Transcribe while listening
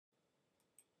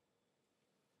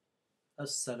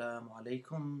Assalamu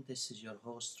alaikum. This is your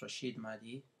host Rashid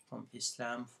Mahdi from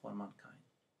Islam for Mankind.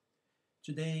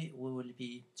 Today we will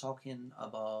be talking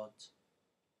about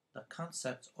the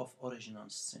concept of original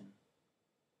sin.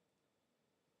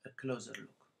 A closer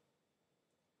look.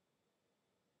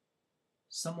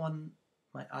 Someone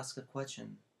might ask a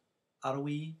question: are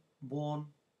we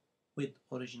born with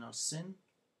original sin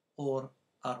or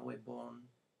are we born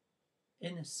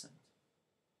innocent?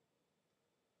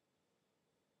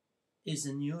 Is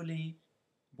a newly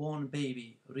born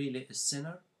baby really a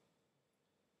sinner?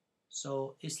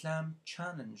 So Islam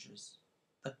challenges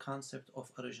the concept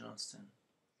of original sin.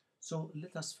 So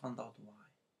let us find out why.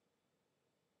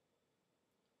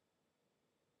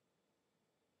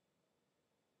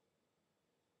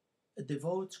 A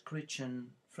devout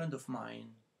Christian friend of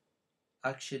mine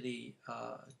actually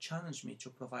challenged me to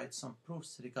provide some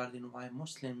proofs regarding why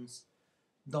Muslims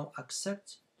don't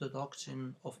accept the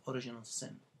doctrine of original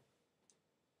sin.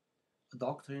 A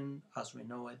doctrine, as we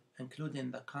know it,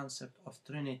 including the concept of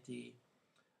Trinity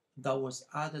that was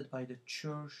added by the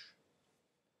Church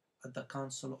at the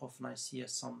Council of Nicaea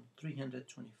some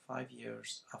 325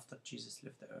 years after Jesus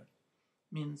left the earth,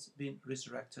 means being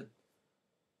resurrected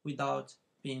without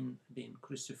being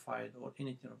crucified or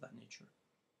anything of that nature.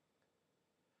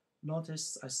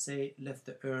 Notice I say left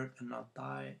the earth and not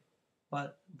die,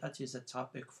 but that is a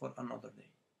topic for another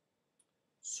day.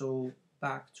 So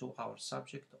back to our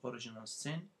subject, original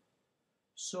sin.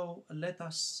 So let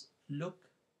us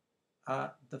look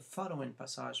at the following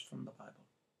passage from the Bible.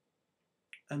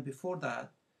 And before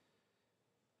that,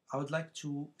 I would like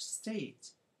to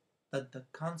state that the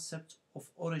concept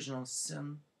of original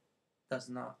sin does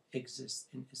not exist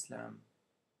in Islam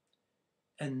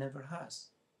and never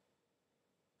has.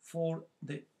 For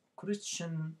the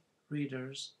Christian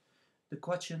readers, the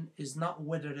question is not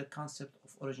whether the concept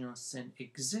of original sin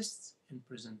exists in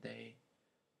present day,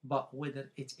 but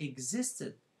whether it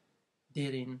existed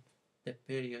during the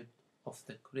period of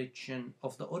the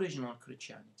original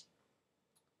Christianity.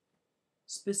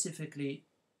 Specifically,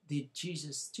 did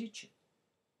Jesus teach it?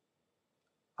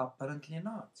 Apparently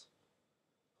not.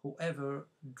 Whoever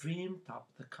dreamed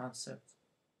up the concept,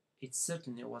 it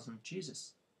certainly wasn't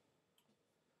Jesus.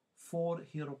 For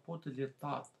he reportedly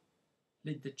thought,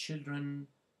 "Let the children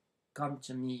come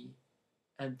to me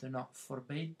and do not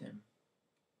forbid them,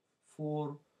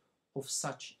 for of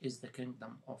such is the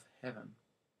kingdom of heaven."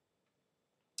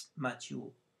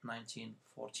 Matthew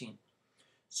 19:14.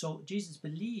 So Jesus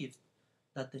believed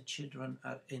that the children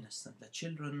are innocent. The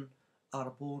children are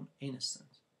born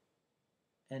innocent.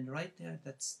 And right there,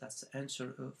 that's the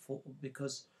answer for,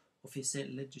 because if he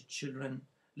said, let the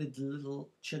little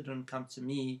children come to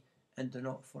me and do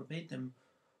not forbid them,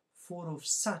 for of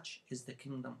such is the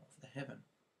kingdom of the heaven.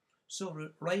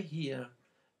 So right here,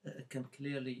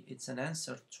 it's an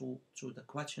answer to the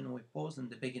question we posed in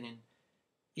the beginning: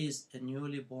 is a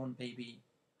newly born baby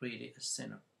really a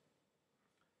sinner?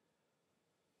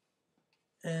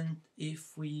 And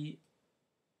if we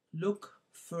look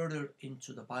further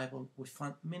into the Bible, we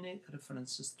find many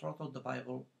references throughout the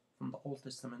Bible, from the Old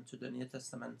Testament to the New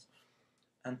Testament,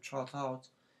 and throughout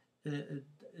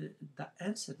that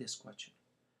answer this question.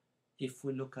 If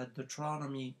we look at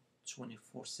Deuteronomy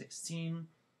 24:16,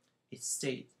 it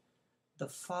states, "The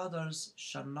fathers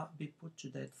shall not be put to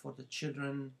death for the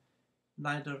children,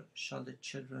 neither shall the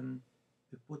children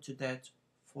be put to death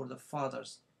for the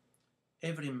fathers.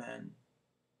 Every man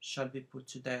shall be put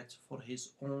to death for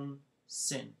his own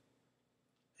sin."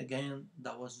 Again,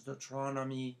 that was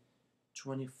Deuteronomy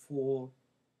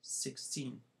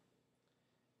 24:16.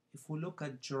 If we look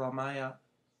at Jeremiah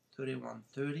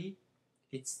 31:30,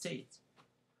 it states,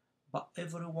 "But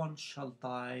everyone shall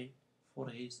die for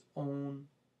his own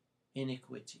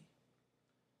iniquity."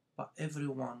 But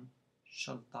everyone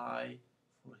shall die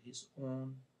for his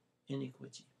own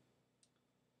iniquity.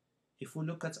 If we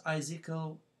look at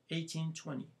Ezekiel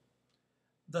 18:20,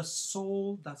 "The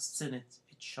soul that sinneth,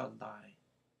 it shall die.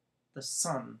 The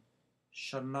son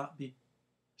shall not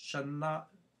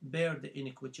bear the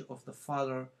iniquity of the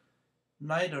father,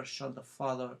 neither shall the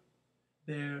father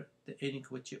bear the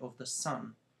iniquity of the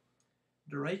son.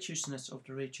 The righteousness of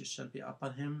the righteous shall be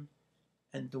upon him,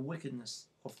 and the wickedness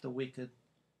of the wicked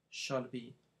shall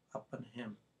be upon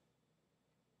him."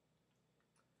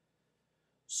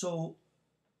 So,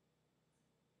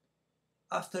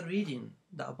 after reading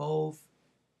the above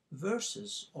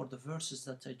verses, or the verses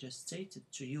that I just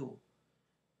stated to you,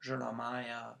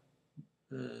 Jeremiah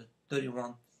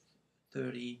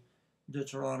 31:30,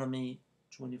 Deuteronomy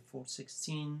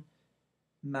 24:16,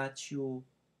 Matthew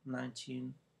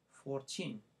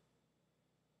 19:14,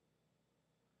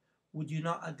 would you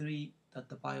not agree that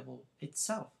the Bible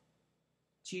itself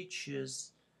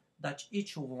teaches that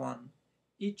each of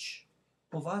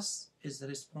us is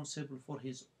responsible for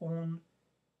his own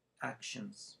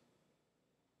actions.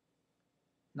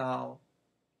 Now,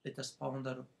 let us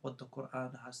ponder what the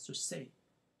Quran has to say.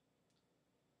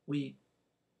 We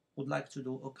would like to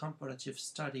do a comparative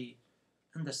study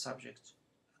in the subject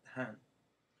at hand.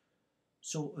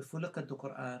 So if we look at the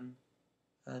Quran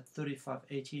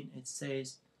 35:18, it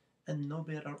says, and no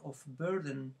bearer of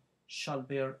burden shall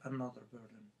bear another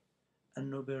burden, and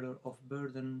no bearer of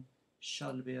burden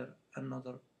shall bear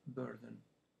another burden.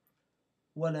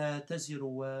 ولا تزر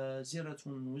وازرة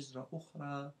وزر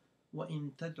أخرى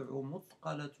وإن تدع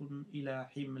مثقلة إلى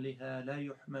حملها لا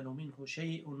يحمل منه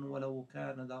شيء ولو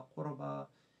كان ذا قربى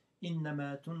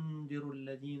إنما تنذر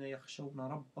الذين يخشون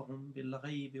ربهم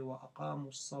بالغيب وأقاموا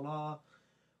الصلاة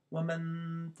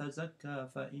ومن تزكى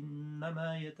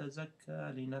فإنما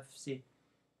يتزكى لنفسه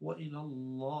وإلى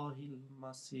الله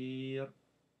المصير.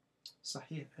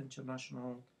 Sahih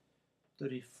International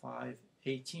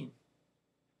 35:18.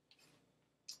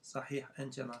 Sahih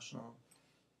International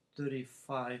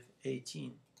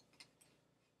 35:18.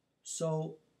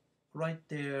 So right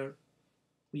there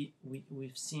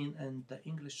we've seen in the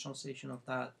English translation of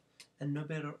that, and no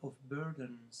bearer of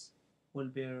burdens will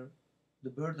bear the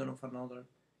burden of another,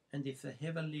 and if a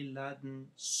heavily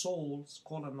laden souls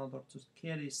call another to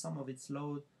carry some of its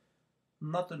load,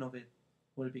 nothing of it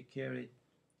will be carried,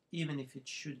 even if it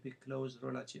should be close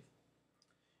relative.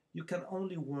 You can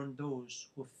only warn those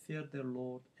who fear their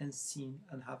Lord and sin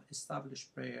and have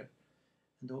established prayer,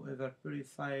 and whoever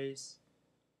purifies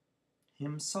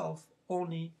himself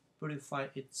only purify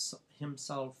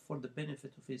himself for the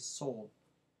benefit of his soul,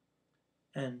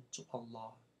 and to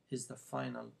Allah is the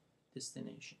final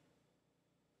destination.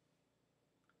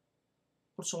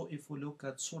 Also, if we look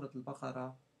at Surah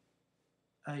Al-Baqarah,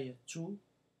 Ayah 2,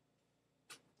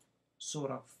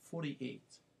 Surah 48,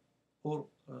 or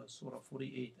Surah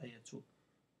 48, Ayah 2.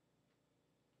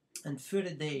 And fear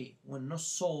a day when no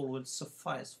soul will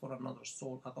suffice for another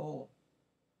soul at all,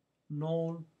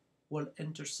 nor will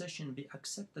intercession be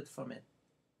accepted from it,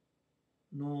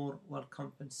 nor will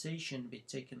compensation be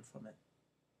taken from it,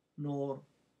 nor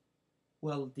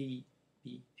will they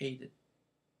be aided.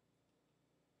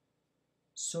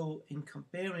 So in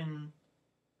comparing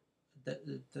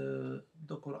the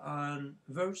Quran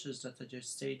verses that I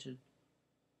just stated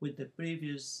with the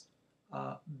previous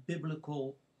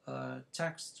biblical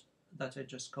text that I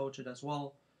just quoted as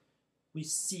well, we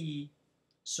see,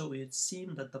 so it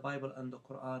seems that the Bible and the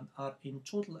Quran are in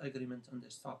total agreement on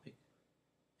this topic.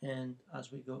 And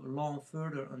as we go along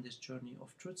further on this journey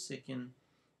of truth-seeking,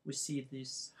 we see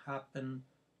this happen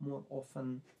more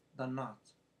often than not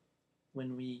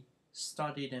when we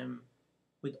study them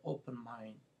with open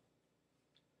mind.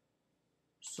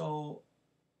 So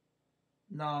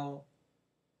now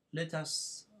let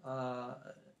us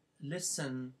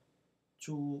listen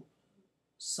to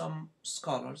some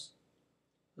scholars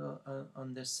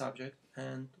on this subject,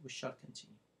 and we shall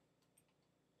continue.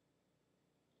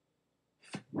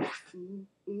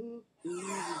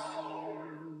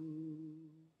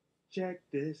 Check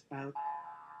this out.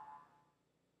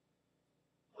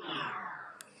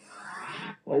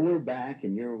 Well, we're back,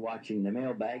 and you're watching the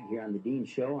Mailbag here on the Dean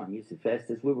Show. I'm Yusuf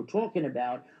Festus. We were talking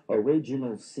about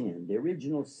original sin. The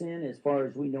original sin, as far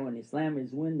as we know in Islam,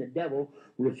 is when the devil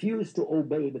refused to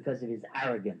obey because of his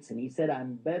arrogance. And he said,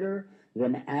 I'm better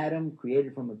than Adam,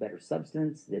 created from a better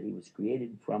substance, that he was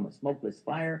created from a smokeless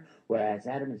fire, whereas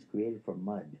Adam is created from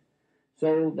mud.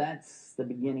 So that's the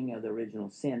beginning of the original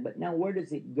sin. But now where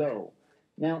does it go?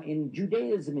 Now, in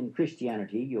Judaism and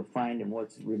Christianity, you'll find in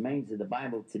what remains of the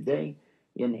Bible today,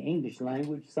 in the English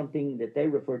language, something that they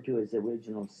refer to as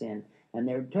original sin. And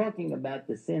they're talking about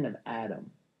the sin of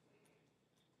Adam.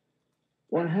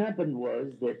 What happened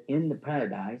was that in the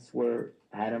paradise where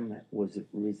Adam was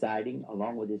residing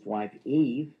along with his wife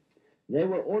Eve, they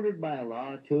were ordered by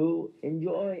Allah to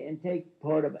enjoy and take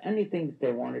part of anything that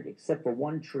they wanted except for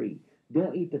one tree.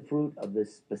 Don't eat the fruit of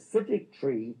this specific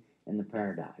tree in the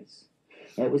paradise.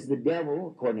 It was the devil,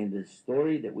 according to the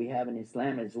story that we have in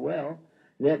Islam as well,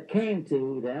 that came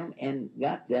to them and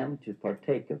got them to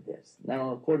partake of this.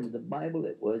 Now, according to the Bible,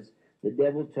 it was the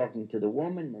devil talking to the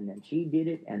woman, and then she did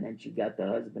it, and then she got the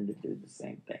husband to do the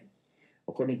same thing.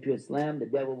 According to Islam, the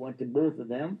devil went to both of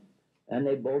them, and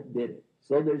they both did it.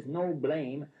 So there's no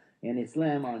blame in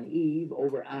Islam on Eve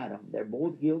over Adam. They're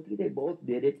both guilty, they both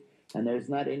did it, and there's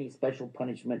not any special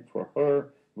punishment for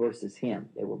her versus him.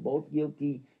 They were both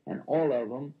guilty, and all of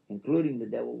them, including the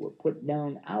devil, were put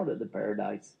down out of the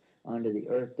paradise onto the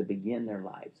earth to begin their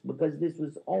lives, because this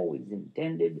was always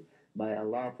intended by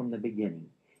Allah from the beginning.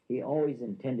 He always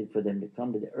intended for them to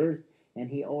come to the earth, and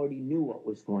He already knew what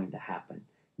was going to happen.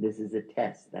 This is a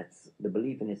test. That's the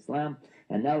belief in Islam.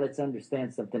 And now let's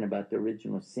understand something about the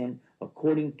original sin.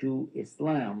 According to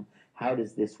Islam, how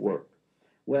does this work?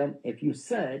 Well, if you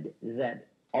said that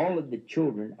all of the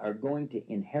children are going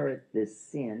to inherit this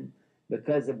sin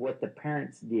because of what the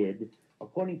parents did,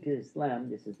 according to Islam,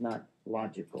 this is not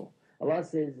logical. Allah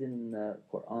says in the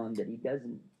Quran that He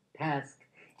doesn't task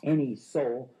any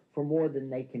soul for more than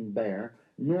they can bear,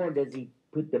 nor does He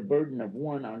put the burden of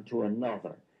one onto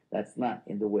another. That's not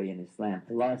in the way in Islam.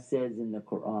 Allah says in the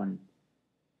Quran,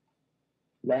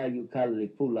 لا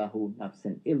يكلف الله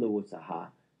نفسا إلا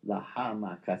وسعها لها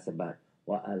ما كسبت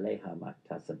وعليها ما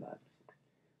اكتسبت.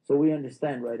 So we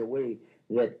understand right away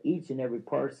that each and every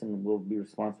person will be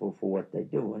responsible for what they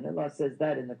do. And Allah says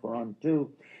that in the Quran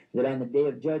too, that on the day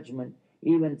of judgment,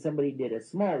 even somebody did a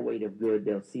small weight of good,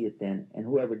 they'll see it then. And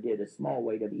whoever did a small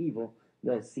weight of evil,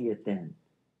 they'll see it then.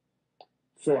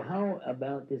 So how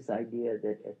about this idea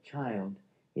that a child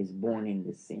is born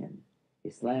into sin?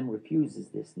 Islam refuses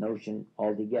this notion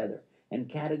altogether and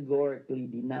categorically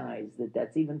denies that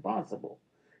that's even possible.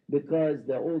 Because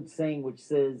the old saying which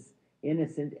says,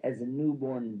 innocent as a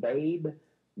newborn babe,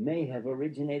 may have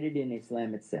originated in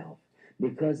Islam itself.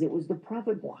 Because it was the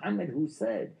Prophet Muhammad who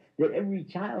said that every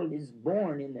child is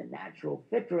born in the natural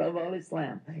fitra of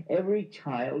al-Islam. Every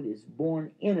child is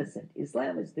born innocent.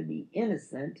 Islam is to be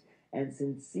innocent and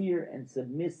sincere and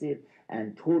submissive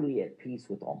and totally at peace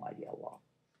with Almighty Allah.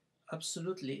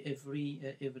 Absolutely, every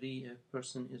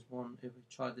person is born, every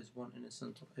child is born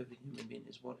innocent, or every human being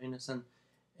is born innocent.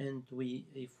 And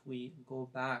if we go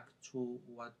back to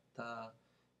what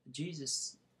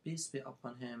Jesus, peace be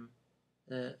upon him,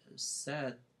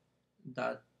 said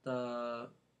that let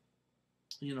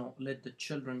the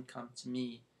children come to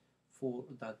me, for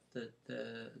that the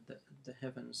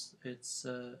heavens, it's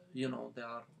they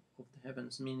are of the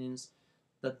heavens, meanings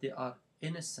that they are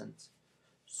innocent.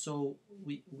 So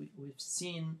we've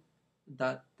seen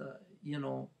that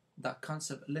that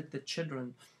concept, let the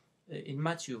children, in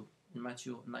Matthew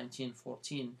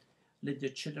 19:14, let the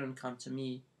children come to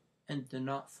me and do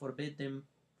not forbid them,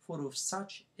 for of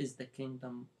such is the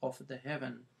kingdom of the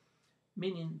heaven,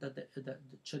 meaning that the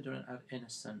children are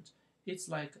innocent. It's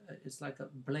like a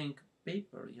blank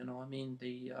paper, in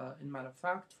matter of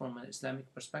fact, from an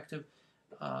Islamic perspective,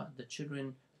 the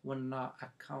children will not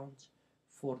account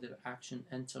for their action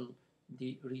until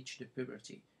they reach the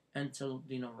puberty, until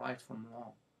they know right from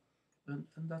wrong, and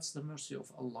that's the mercy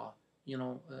of Allah.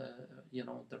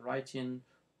 The writing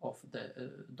of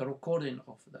the recording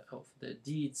of the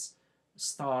deeds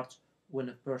start when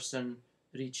a person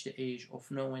reach the age of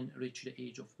knowing, reach the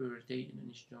age of puberty, and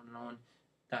reach knowing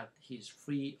that he's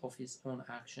free of his own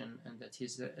action, and that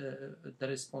he's the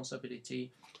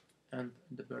responsibility and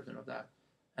the burden of that.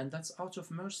 And that's out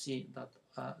of mercy that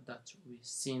we've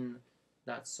seen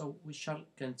that. So we shall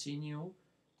continue,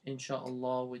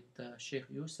 inshallah, with Sheikh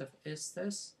Yusuf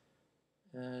Estes,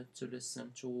 to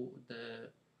listen to the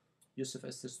Yusuf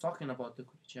Estes talking about the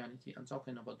Christianity and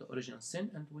talking about the original sin,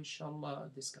 and we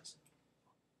shall discuss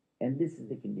it. And this is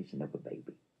the condition of a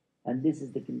baby. And this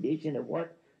is the condition of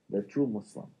what? The true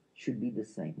Muslim should be the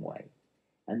same way.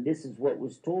 And this is what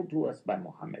was told to us by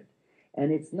Muhammad.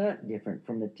 And it's not different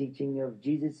from the teaching of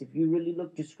Jesus. If you really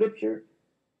look to Scripture,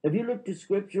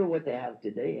 what they have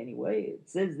today anyway, it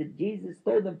says that Jesus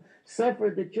told them,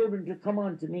 suffer the children to come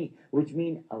unto me, which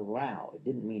means allow. It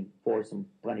didn't mean force them,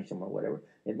 punish them, or whatever.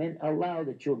 It meant allow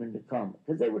the children to come.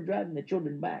 Because they were driving the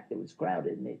children back. It was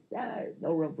crowded, and they died.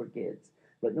 No room for kids.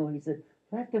 But no, he said,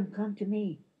 let them come to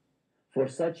me, for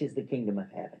such is the kingdom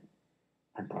of heaven.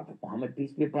 And Prophet Muhammad,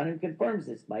 peace be upon him, confirms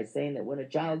this by saying that when a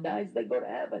child dies, they go to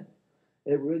heaven,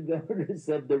 regardless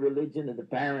of the religion of the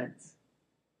parents.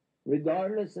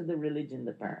 Regardless of the religion of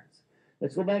the parents.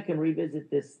 Let's go back and revisit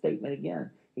this statement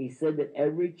again. He said that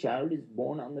every child is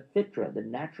born on the fitra, the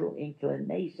natural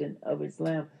inclination of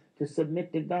Islam to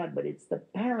submit to God, but it's the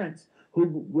parents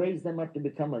who raise them up to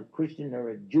become a Christian or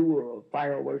a Jew or a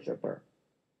fire worshiper.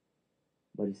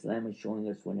 But Islam is showing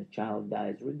us when a child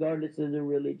dies, regardless of the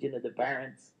religion of the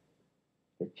parents,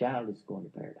 the child is going to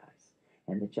paradise.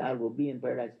 And the child will be in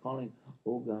paradise calling,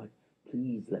 oh God,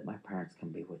 please let my parents come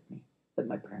be with me. Let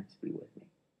my parents be with me.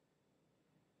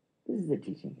 This is the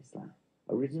teaching of Islam.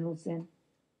 Original sin?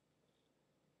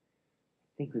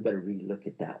 I think we better relook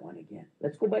at that one again.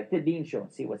 Let's go back to the Deen Show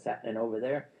and see what's happening over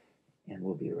there, and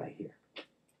we'll be right here.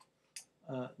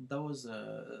 That was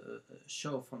a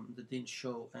show from the Deen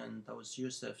Show, and that was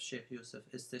Sheikh Yusuf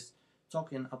Estes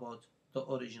talking about the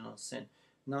original sin.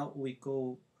 Now we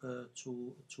go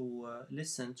to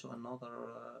listen to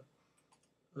another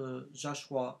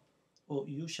Joshua or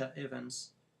Yusha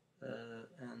Evans,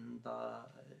 and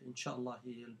inshallah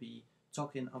he will be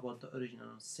talking about the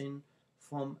original sin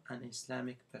from an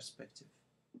Islamic perspective.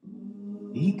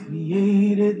 He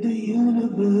created the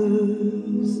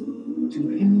universe. To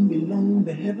him belong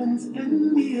the heavens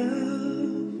and the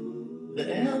earth.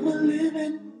 The ever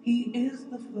living, he is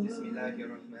the first.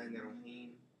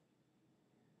 Bismillahirrahmanirrahim.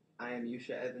 I am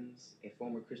Yusha Evans, a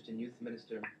former Christian youth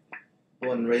minister,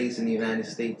 born and raised in the United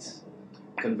States,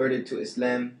 converted to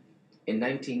Islam in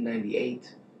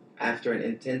 1998 after an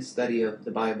intense study of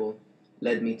the Bible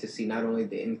led me to see not only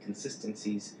the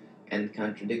inconsistencies and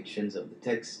contradictions of the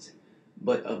text,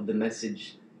 but of the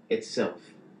message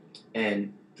itself.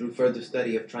 And through further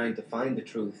study of trying to find the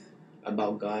truth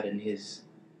about God and His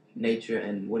nature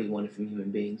and what He wanted from human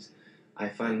beings, I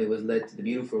finally was led to the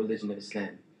beautiful religion of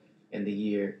Islam in the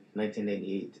year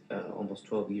 1988, almost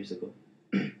 12 years ago.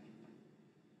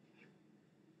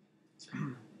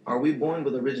 Are we born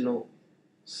with original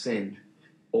sin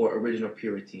or original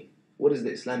purity? What is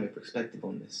the Islamic perspective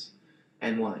on this,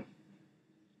 and why?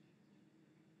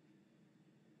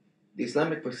 The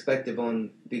Islamic perspective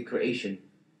on the creation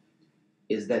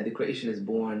is that the creation is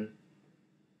born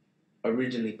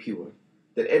originally pure,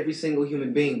 that every single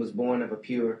human being was born of a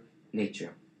pure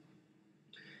nature.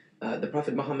 The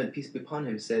Prophet Muhammad, peace be upon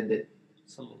him, said that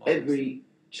every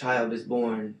child is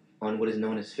born on what is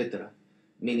known as fitrah,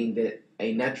 meaning that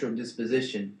a natural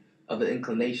disposition of an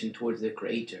inclination towards their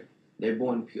creator. They're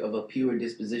born of a pure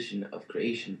disposition of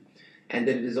creation, and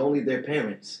that it is only their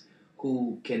parents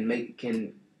who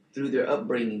can through their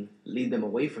upbringing lead them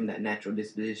away from that natural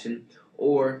disposition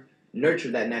or nurture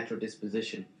that natural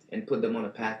disposition and put them on a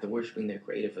path to worshiping their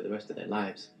creator for the rest of their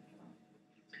lives.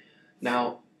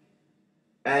 Now,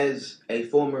 as a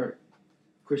former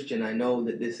Christian, I know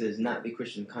that this is not the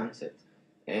Christian concept,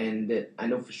 and that I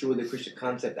know for sure the Christian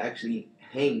concept actually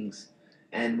hangs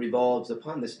and revolves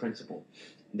upon this principle,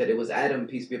 that it was Adam,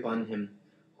 peace be upon him,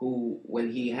 who,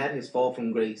 when he had his fall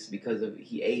from grace because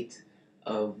he ate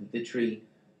of the tree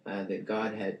that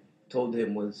God had told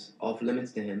him was off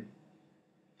limits to him,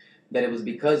 that it was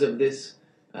because of this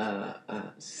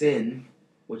sin,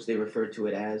 which they refer to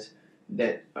it as,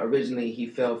 that originally he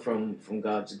fell from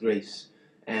God's grace,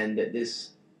 and that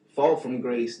this fall from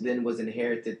grace then was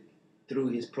inherited through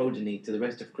his progeny to the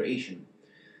rest of creation,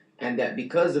 and that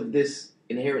because of this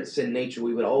inherent sin nature,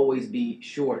 we would always be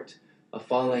short of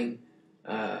falling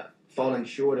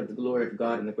short of the glory of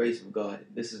God and the grace of God.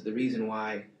 This is the reason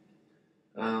why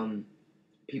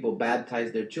people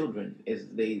baptize their children, is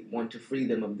they want to free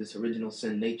them of this original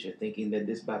sin nature, thinking that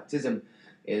this baptism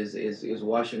is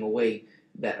washing away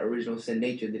that original sin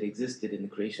nature that existed in the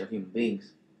creation of human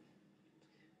beings,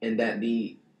 and that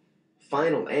the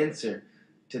final answer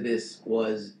to this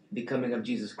was the coming of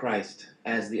Jesus Christ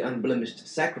as the unblemished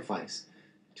sacrifice,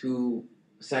 to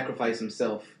sacrifice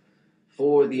himself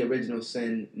for the original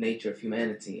sin nature of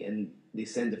humanity and the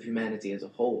sins of humanity as a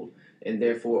whole, and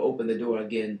therefore open the door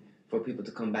again for people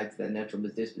to come back to that natural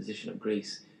disposition of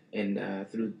grace and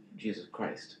through Jesus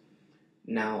Christ.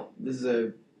 Now, this is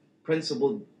a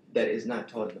principle that is not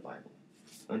taught in the Bible,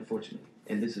 unfortunately,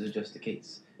 and this is just the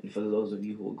case. And for those of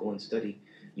you who will go and study,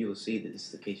 you will see that this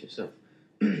is the case yourself.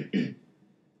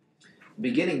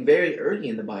 Beginning very early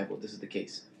in the Bible, this is the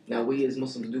case. Now, we as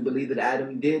Muslims do believe that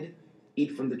Adam did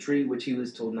eat from the tree which he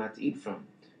was told not to eat from,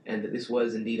 and that this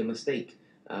was indeed a mistake.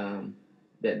 That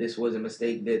this was a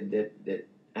mistake that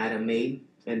Adam made,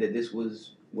 and that this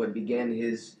was what began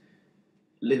his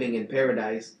living in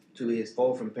paradise, to his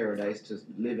fall from paradise, to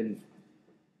live in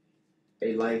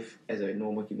a life as a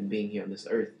normal human being here on this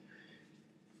earth.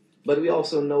 But we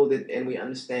also know that, and we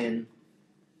understand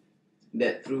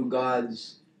that through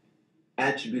God's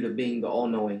attribute of being the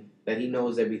all-knowing, that he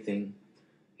knows everything,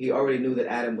 he already knew that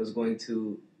Adam was going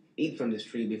to eat from this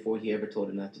tree before he ever told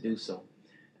him not to do so.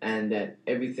 And that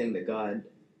everything that God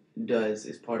does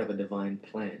is part of a divine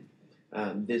plan.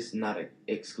 This not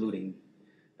excluding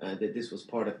that this was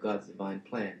part of God's divine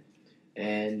plan.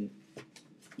 And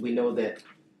we know that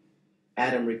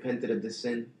Adam repented of this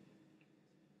sin.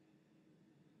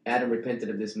 Adam repented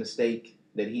of this mistake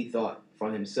that he thought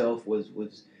from himself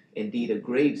was indeed a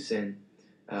grave sin,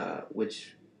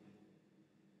 which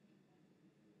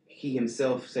he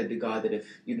himself said to God that if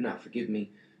you do not forgive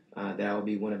me, that I will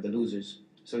be one of the losers.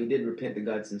 So he did repent to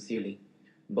God sincerely,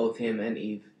 both him and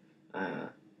Eve,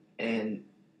 and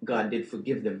God did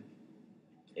forgive them,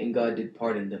 and God did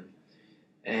pardon them.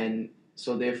 And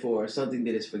so therefore, something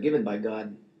that is forgiven by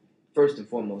God, first and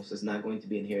foremost, is not going to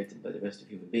be inherited by the rest of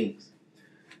human beings.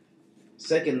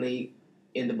 Secondly,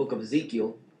 in the book of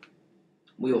Ezekiel,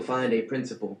 we will find a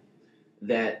principle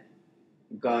that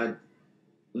God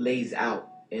lays out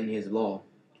in his law.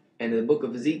 And in the book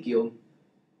of Ezekiel,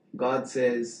 God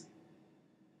says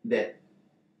that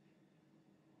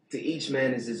to each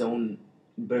man is his own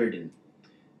burden,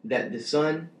 that the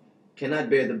son cannot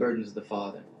bear the burdens of the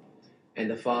father, and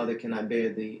the father cannot bear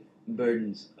the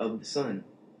burdens of the son,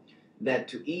 that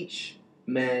to each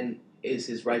man is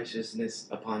his righteousness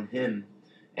upon him,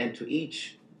 and to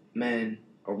each man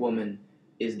or woman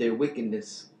is their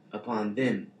wickedness upon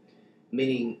them.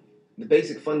 Meaning, the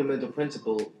basic fundamental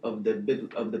principle of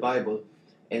the Bible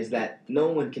is that no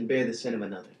one can bear the sin of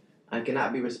another. I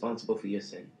cannot be responsible for your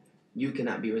sin. You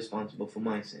cannot be responsible for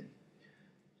my sin.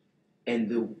 And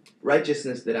the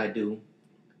righteousness that I do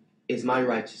is my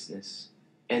righteousness,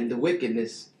 and the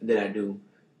wickedness that I do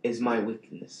is my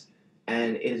wickedness,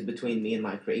 and it is between me and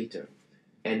my Creator.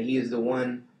 And He is the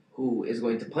one who is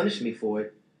going to punish me for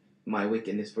it, my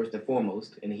wickedness first and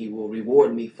foremost, and He will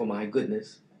reward me for my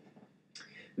goodness.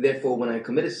 Therefore, when I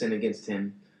commit a sin against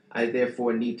Him, I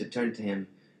therefore need to turn to Him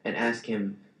and ask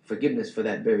Him forgiveness for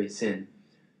that very sin.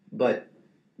 But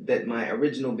that my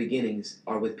original beginnings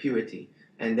are with purity,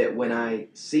 and that when I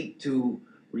seek to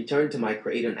return to my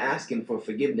Creator and ask Him for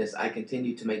forgiveness, I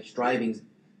continue to make strivings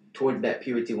towards that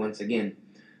purity once again.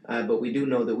 But we do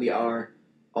know that we are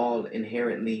all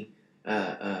inherently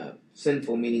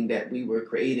sinful, meaning that we were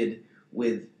created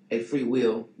with a free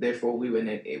will. Therefore, we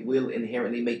will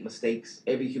inherently make mistakes.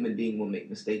 Every human being will make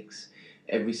mistakes.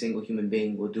 Every single human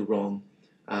being will do wrong.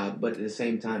 But at the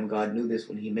same time, God knew this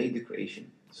when He made the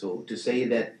creation. So to say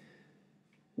that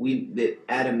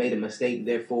Adam made a mistake,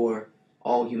 therefore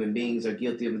all human beings are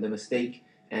guilty of the mistake,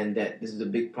 and that this is a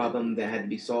big problem that had to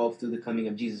be solved through the coming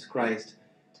of Jesus Christ,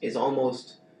 is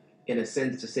almost, in a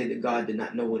sense, to say that God did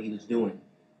not know what He was doing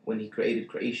when He created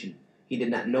creation. He did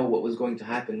not know what was going to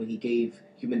happen when He gave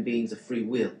human beings a free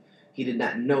will. He did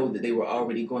not know that they were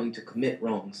already going to commit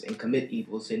wrongs and commit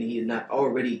evils, and He had not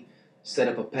already set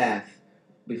up a path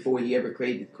before He ever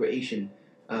created creation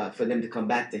for them to come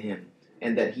back to Him,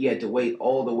 and that He had to wait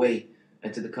all the way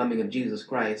until the coming of Jesus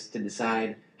Christ to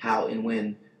decide how and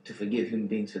when to forgive human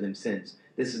beings for their sins.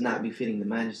 This is not befitting the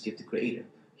majesty of the Creator.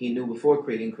 He knew before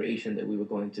creating creation that we were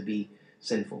going to be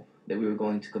sinful, that we were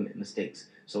going to commit mistakes.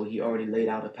 So He already laid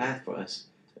out a path for us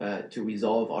to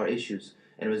resolve our issues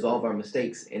and resolve our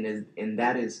mistakes, and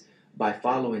that is by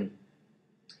following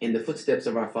in the footsteps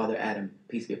of our father Adam,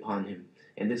 peace be upon him.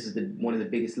 And this is one of the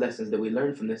biggest lessons that we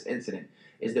learn from this incident,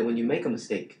 is that when you make a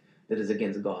mistake that is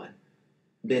against God,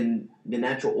 then the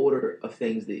natural order of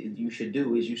things that you should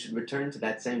do is you should return to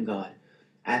that same God,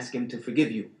 ask Him to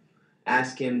forgive you,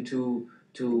 ask Him to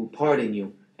pardon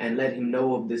you, and let Him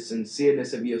know of the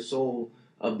sincereness of your soul,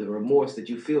 of the remorse that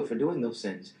you feel for doing those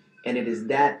sins. And it is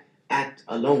that act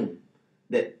alone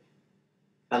that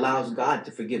allows God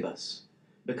to forgive us,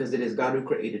 because it is God who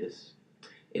created us.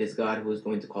 It is God who is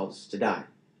going to cause us to die.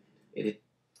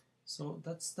 So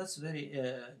that's very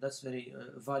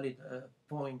valid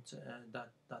point that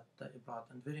you brought,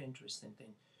 and very interesting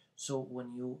thing. So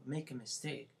when you make a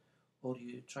mistake, or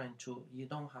you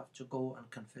don't have to go and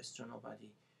confess to nobody.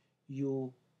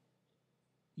 You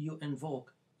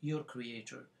invoke your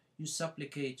Creator. You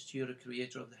supplicate to your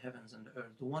Creator of the heavens and the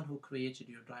earth, the one who created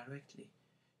you directly.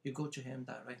 You go to Him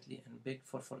directly and beg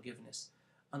for forgiveness.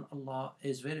 And Allah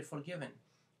is very forgiving,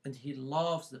 and He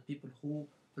loves the people who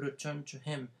return to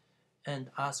Him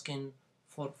and asking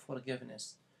for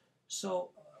forgiveness. So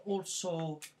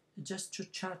also, just to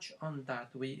touch on that,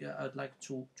 I'd like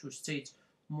to state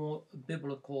more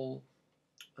biblical.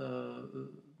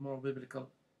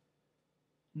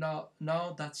 Now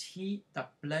that He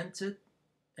that planted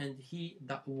and He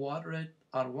that watered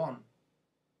are one,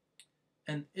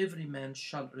 and every man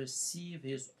shall receive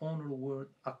his own reward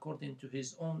according to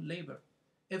his own labor.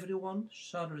 Everyone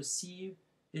shall receive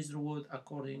his reward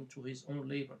according to his own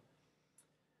labor.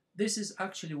 This is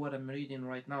actually what I'm reading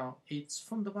right now. It's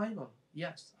from the Bible.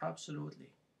 Yes,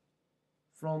 absolutely.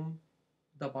 From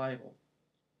the Bible.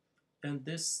 And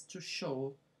this to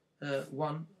show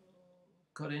 1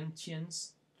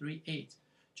 Corinthians 3:8,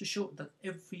 to show that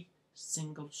every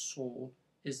single soul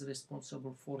is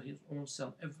responsible for his own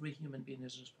self. Every human being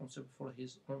is responsible for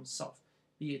his own self,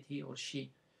 be it he or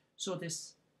she. So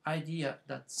this idea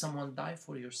that someone died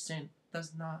for your sin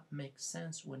does not make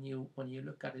sense when you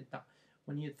look at it.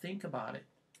 When you think about it,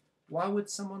 why would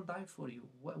someone die for you?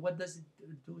 What does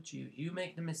it do to you? You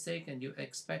make the mistake and you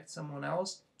expect someone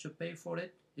else to pay for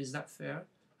it. Is that fair?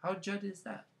 How just is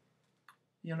that?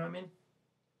 You know what I mean?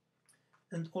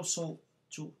 And also,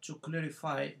 to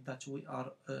clarify that we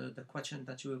are the question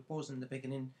that you posed in the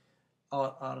beginning,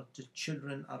 are the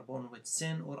children are born with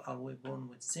sin, or are we born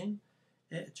with sin?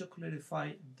 To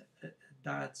clarify,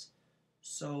 that.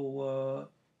 So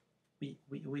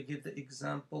we give the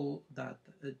example that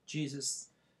Jesus,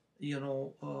 do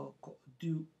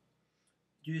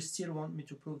you still want me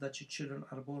to prove that your children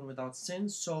are born without sin?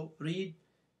 So read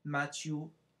Matthew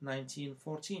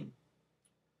 19:14,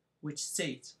 which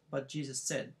states, "But Jesus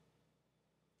said,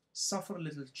 Suffer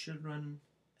little children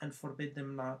and forbid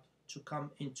them not to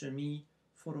come into me,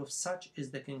 for of such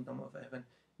is the kingdom of heaven."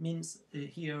 Means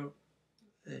here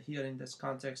in this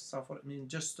context, suffer. I mean,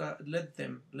 just let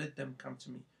them come to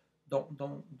me.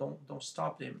 Don't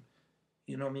stop them.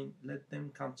 I mean, let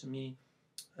them come to me,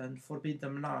 and forbid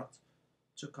them not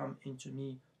to come into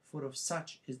me, for of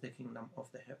such is the kingdom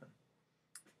of the heaven.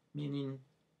 Meaning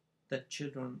that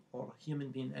children or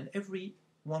human being, and every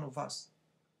one of us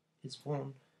is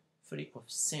born free of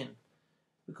sin,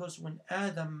 because when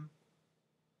Adam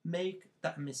make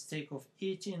that mistake of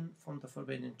eating from the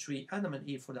forbidden tree, Adam and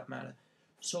Eve for that matter,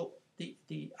 so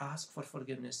they asked for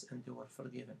forgiveness and they were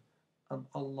forgiven, and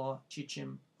Allah teach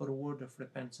him a word of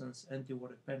repentance and they were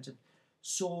repentant.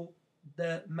 So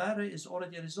the matter is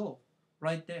already resolved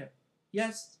right there.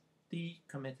 Yes, they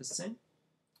committed sin,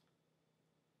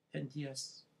 and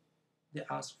yes, they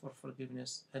asked for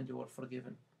forgiveness and they were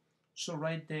forgiven. So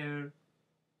right there,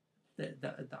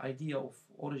 the idea of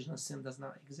original sin does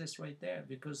not exist right there,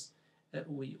 because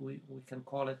we can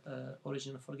call it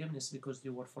original forgiveness because they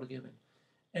were forgiven.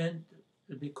 And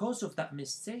because of that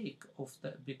mistake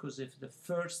because of the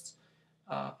first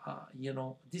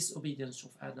disobedience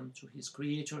of Adam to his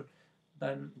creator,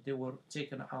 then they were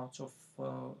taken out of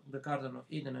the Garden of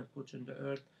Eden and put in the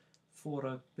earth for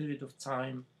a period of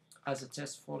time as a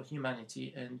test for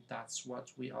humanity. And that's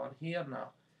what we are here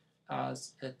now,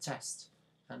 as a test.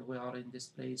 And we are in this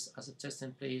place as a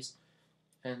testing place,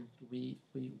 and we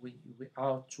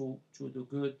are to do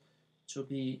good, to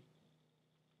be,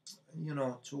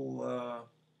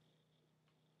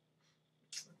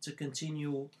 to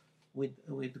continue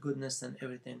with goodness and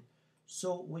everything.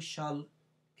 So we shall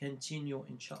continue,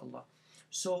 inshallah.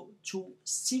 So to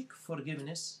seek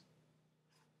forgiveness,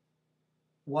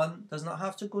 one does not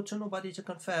have to go to nobody to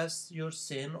confess your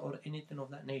sin or anything of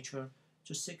that nature.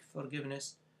 To seek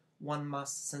forgiveness, one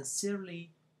must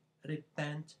sincerely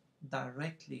repent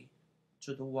directly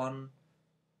to the one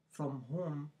from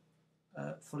whom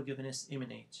forgiveness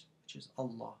emanates, which is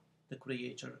Allah, the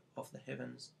creator of the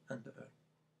heavens and the earth.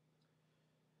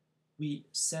 We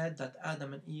said that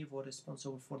Adam and Eve were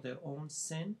responsible for their own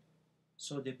sin,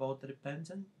 so they both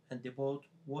repented and they both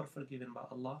were forgiven by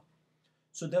Allah.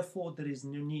 So therefore there is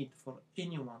no need for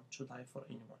anyone to die for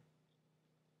anyone.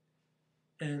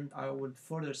 And I would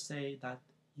further say that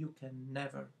you can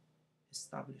never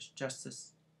establish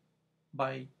justice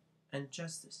by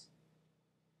injustice.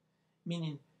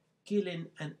 Meaning, killing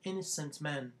an innocent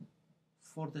man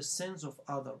for the sins of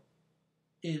others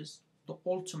is the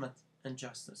ultimate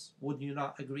injustice. Would you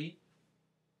not agree?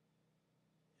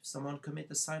 If someone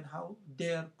commits a sin, how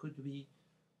dare could we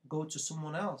go to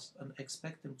someone else and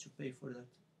expect them to pay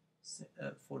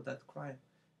for that crime?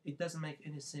 It doesn't make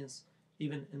any sense,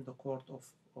 even in the court of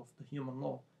the human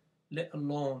law, let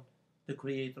alone the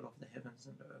creator of the heavens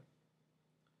and the earth.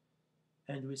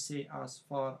 And we say, as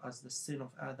far as the sin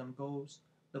of Adam goes,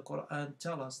 the Quran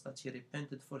tells us that he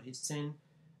repented for his sin,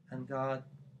 and God,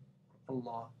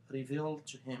 Allah, revealed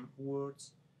to him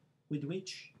words with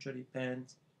which to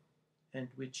repent and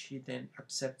which he then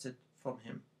accepted from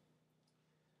him.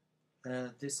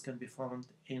 This can be found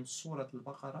in Surah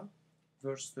Al-Baqarah,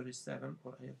 verse 37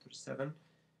 or ayah 37.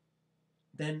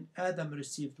 Then Adam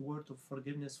received word of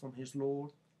forgiveness from his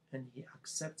Lord, and he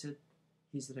accepted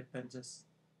his repentance.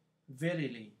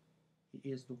 Verily, he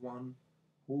is the one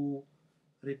who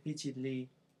repeatedly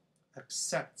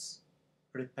accepts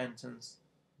repentance,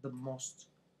 the most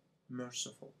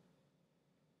merciful.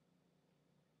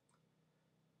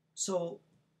 So,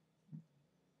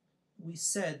 we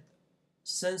said,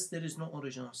 since there is no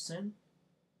original sin,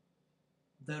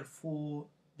 therefore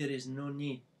there is no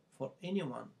need for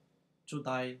anyone to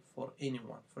die for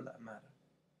anyone, for that matter.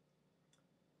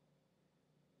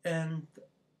 And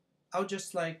I would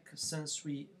just like, since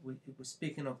we were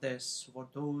speaking of this, for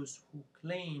those who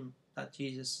claim that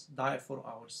Jesus died for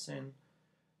our sin,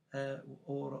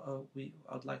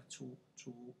 I'd like to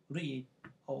read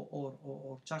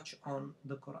or touch on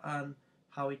the Quran,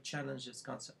 how it challenges this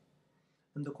concept.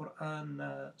 In the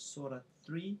Quran, Surah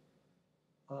 3,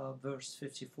 verse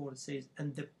 54, it says,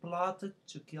 "And they plotted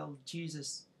to kill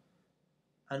Jesus,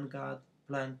 and God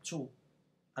planned too,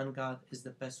 and God is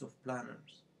the best of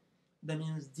planners." That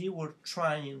means they were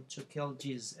trying to kill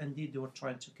Jesus. Indeed, they were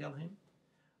trying to kill him.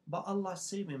 But Allah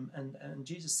saved him, and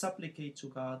Jesus supplicated to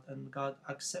God, and God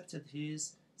accepted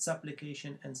his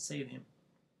supplication and save him.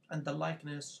 And the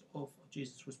likeness of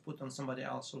Jesus was put on somebody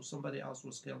else, so somebody else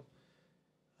was killed,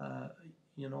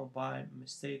 by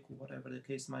mistake or whatever the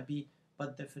case might be,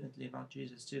 but definitely not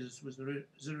Jesus. Jesus was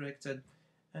resurrected,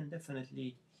 and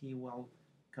definitely he will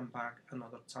come back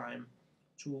another time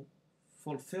to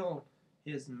fulfill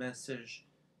his message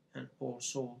and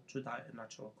also to die a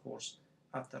natural course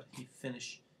after he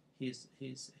finished his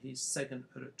second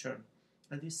return.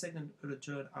 And his second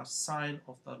return are sign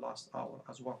of the last hour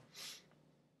as well.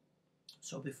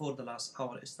 So before the last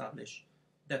hour established,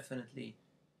 definitely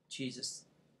Jesus,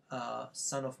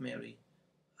 son of Mary,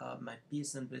 my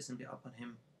peace and blessing be upon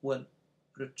him, will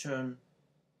return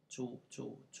to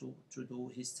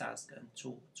do his task and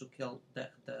to kill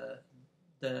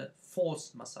the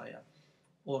false Messiah,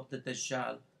 or the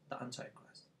Dajjal, the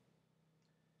Antichrist.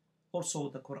 Also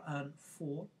the Quran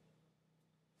 4,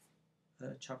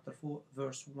 chapter 4,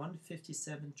 verse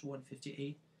 157 to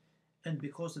 158, and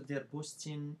because of their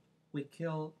boasting we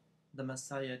kill the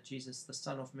Messiah Jesus, the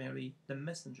son of Mary, the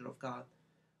messenger of God,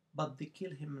 but they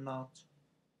kill him not,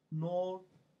 nor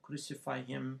crucify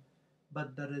him,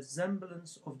 but the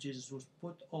resemblance of Jesus was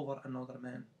put over another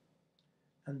man.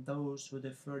 And those who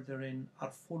differ therein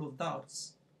are full of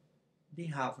doubts. They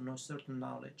have no certain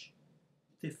knowledge.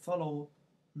 They follow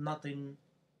nothing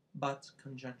but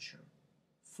conjecture.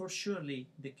 For surely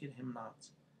they kill him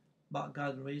not, but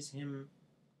God raised him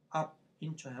up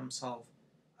into himself,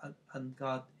 and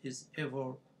God is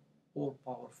ever all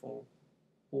powerful,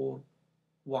 all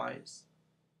wise.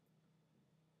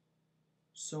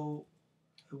 So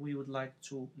we would like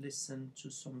to listen to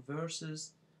some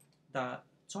verses that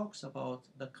talks about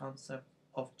the concept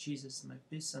of Jesus, may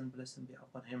peace and blessing be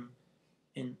upon him,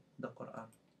 in the Quran.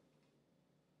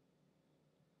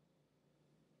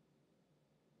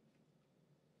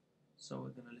 So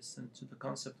we're going to listen to the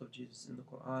concept of Jesus in the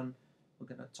Quran. We're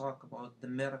going to talk about the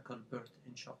miracle birth,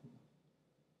 inshallah.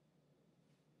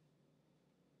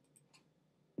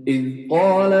 إذ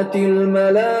قالت الملائكة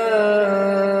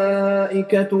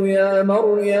يا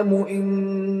مريم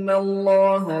إن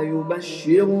الله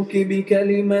يبشرك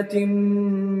بكلمة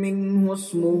منه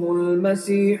اسمه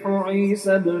المسيح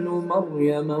عيسى ابن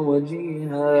مريم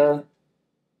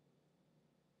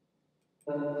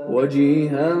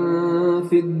وجيها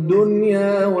في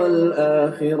الدنيا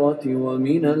والآخرة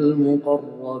ومن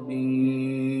المقربين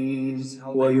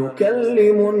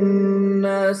ويكلم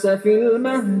الناس في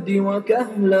المهد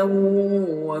وكهلا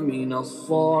ومن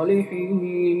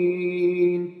الصالحين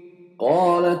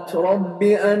قالت رب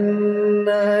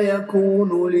أنى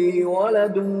يكون لي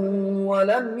ولد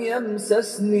ولم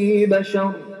يمسسني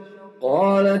بشر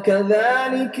قال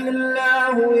كذلك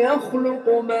الله يخلق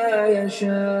ما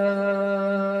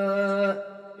يشاء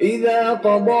إذا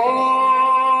قضى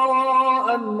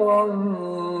أمرا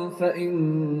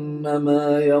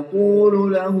فإنما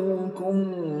يقول له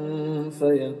كن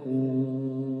فيكون.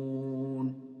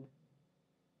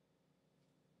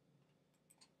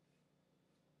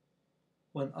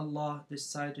 When Allah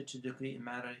decided to decree a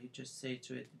matter, He just say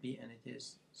to it, be, and it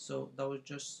is. So that was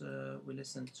just, we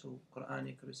listened to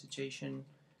Quranic recitation.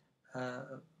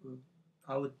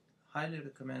 I would highly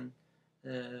recommend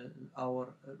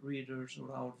our readers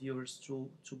or our viewers to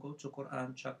go to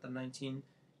Quran chapter 19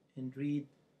 and read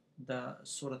the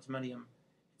Surah Maryam.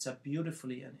 It's a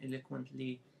beautifully and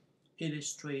eloquently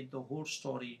illustrate the whole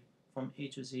story from A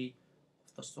to Z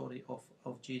of the story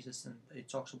of Jesus, and it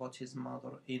talks about his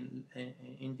mother in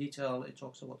detail. It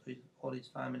talks about all his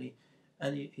family,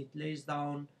 and it lays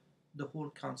down the whole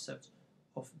concept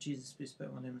of Jesus, peace be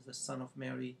upon him, the son of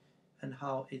Mary, and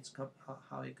how he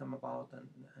come about,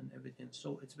 and everything.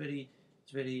 So it's very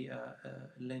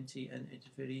lengthy, and it's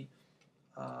very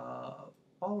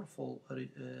powerful,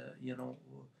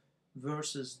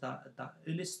 verses that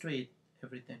illustrate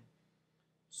everything.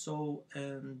 So,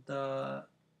 and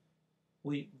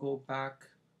we go back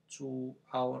to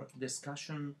our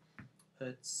discussion.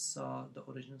 It's the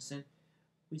original sin.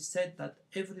 We said that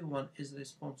everyone is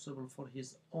responsible for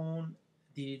his own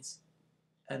deeds,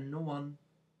 and no one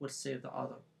will save the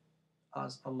other,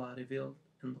 as Allah revealed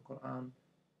in the Quran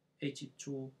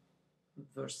 82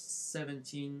 verse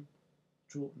 17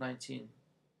 to 19.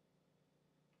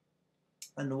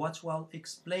 And what will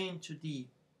explain to thee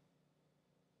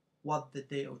what the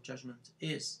day of judgment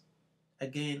is.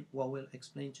 Again, what will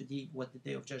explain to thee what the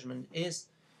day of judgment is.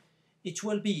 It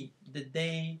will be the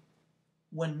day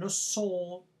when no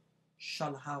soul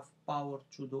shall have power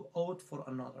to do aught for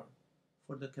another,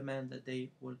 for the command that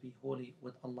they will be holy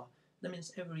with Allah. That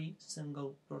means every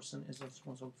single person is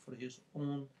responsible for his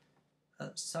own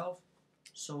self.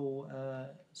 So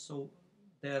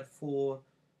therefore,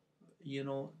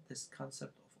 this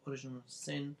concept of original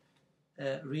sin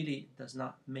really does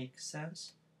not make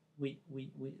sense. We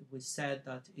said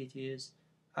that it is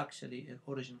actually an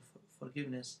origin for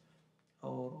forgiveness,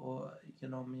 or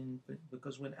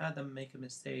because when Adam make a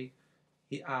mistake,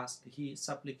 he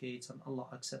supplicates, and Allah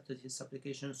accepted his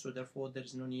supplication. So therefore, there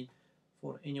is no need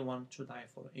for anyone to die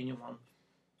for anyone,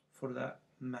 for that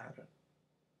matter.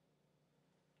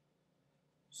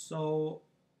 So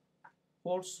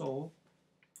also,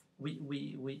 I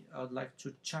would like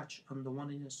to touch on the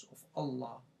oneness of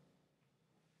Allah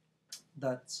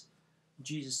that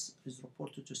Jesus is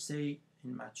reported to say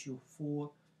in Matthew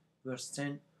 4, verse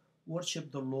 10,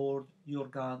 worship the Lord your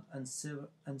God and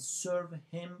serve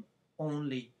him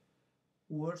only.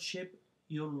 Worship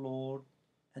your Lord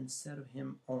and serve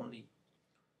him only.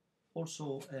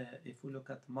 Also, if we look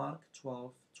at Mark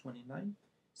 12:29,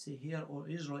 say, hear, O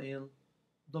Israel,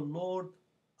 the Lord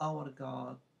our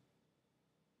God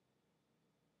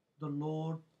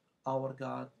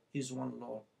is one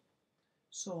Lord.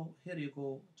 So here you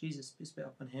go, Jesus, peace be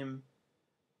upon him,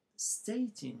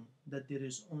 stating that there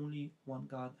is only one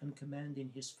God and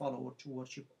commanding his follower to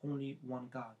worship only one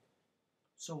God.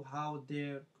 So how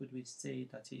dare could we say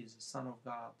that he is the Son of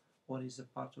God or is a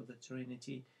part of the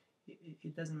Trinity?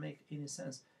 It doesn't make any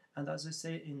sense. And as I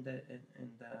say in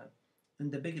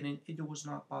the beginning, it was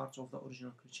not part of the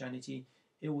original Christianity.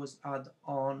 It was added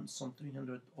on some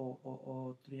 300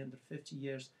 or 350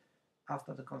 years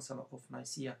after the Council of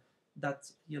Nicaea.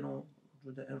 That, through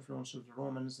the influence of the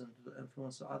Romans and the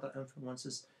influence of other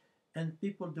influences, and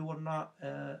people, they were not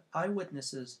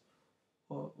eyewitnesses.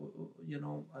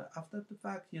 After the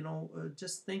fact,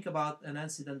 just think about an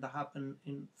incident that happened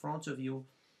in front of you,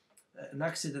 an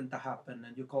accident that happened,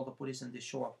 and you call the police and they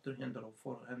show up 300 or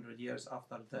 400 years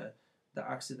after the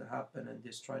accident happened, and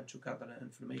they're trying to gather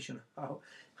information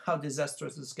how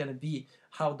disastrous it's going to be,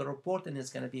 how the reporting is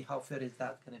going to be, how fair is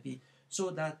that going to be. So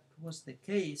that was the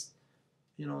case.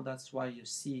 That's why you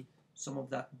see some of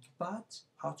that. But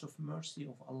out of mercy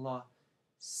of Allah,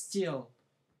 still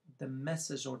the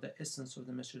message or the essence of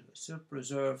the message is still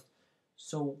preserved.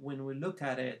 So when we look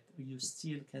at it, you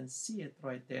still can see it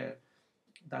right there,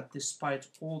 that despite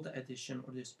all the addition,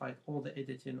 or despite all the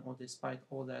editing, or despite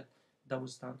all that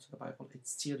was done to the Bible,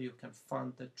 it's still you can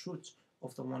find the truth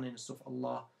of the oneness of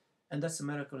Allah. And that's a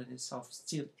miracle in itself,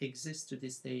 still exists to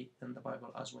this day in the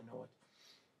Bible as we know it.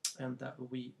 And that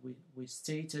we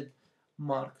stated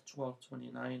Mark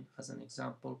 12:29 as an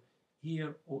example.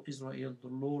 Hear, O Israel, the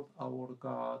Lord our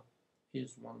God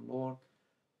is one Lord.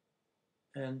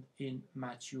 And in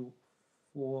Matthew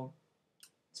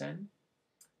 4:10,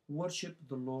 worship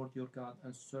the Lord your God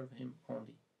and serve him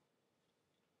only.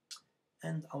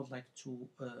 And I would like to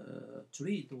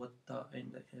read what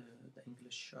in the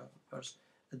English verse,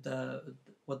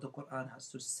 what the Quran has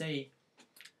to say.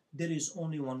 There is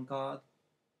only one God.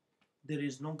 There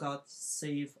is no God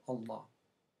save Allah.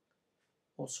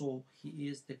 Also, he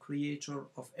is the creator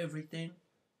of everything.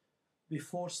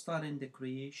 Before starting the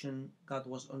creation, God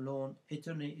was alone.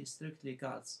 Eternity is strictly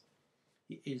God's.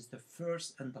 He is the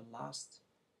first and the last.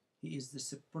 He is the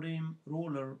supreme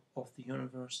ruler of the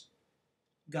universe.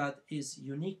 God is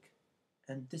unique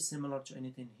and dissimilar to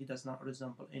anything. He does not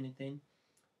resemble anything.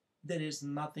 There is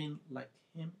nothing like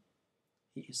him.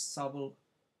 He is subtle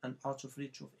and out of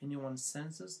reach of anyone's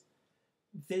senses.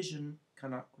 Vision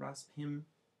cannot grasp him,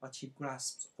 but he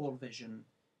grasps all vision,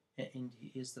 and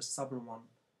he is the subtle one,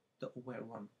 the aware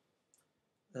one.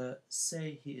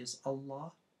 Say he is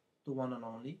Allah, the one and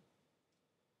only.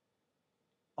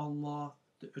 Allah,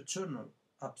 the eternal,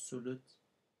 absolute.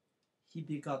 He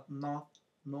begot not,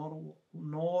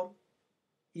 nor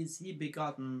is he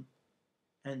begotten,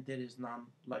 and there is none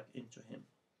like unto him.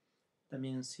 That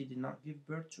means he did not give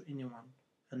birth to anyone,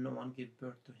 and no one gave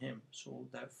birth to him. So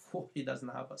therefore, he doesn't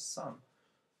have a son.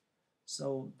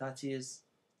 So that is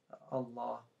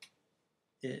Allah,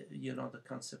 the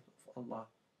concept of Allah.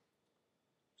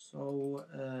 So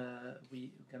we're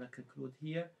going to conclude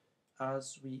here,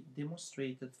 as we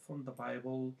demonstrated from the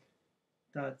Bible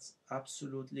that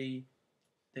absolutely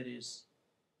there is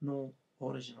no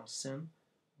original sin,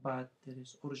 but there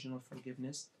is original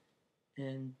forgiveness,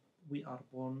 and we are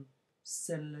born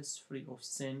sinless, free of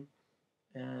sin,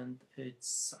 and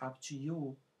it's up to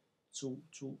you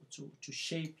to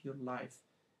shape your life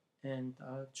and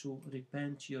to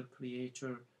repent to your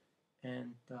Creator.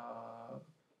 And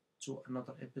to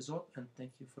another episode, and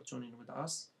thank you for tuning with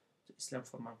us to Islam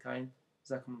for Mankind.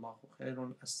 Jazakumullahu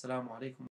khairan. Assalamu alaikum.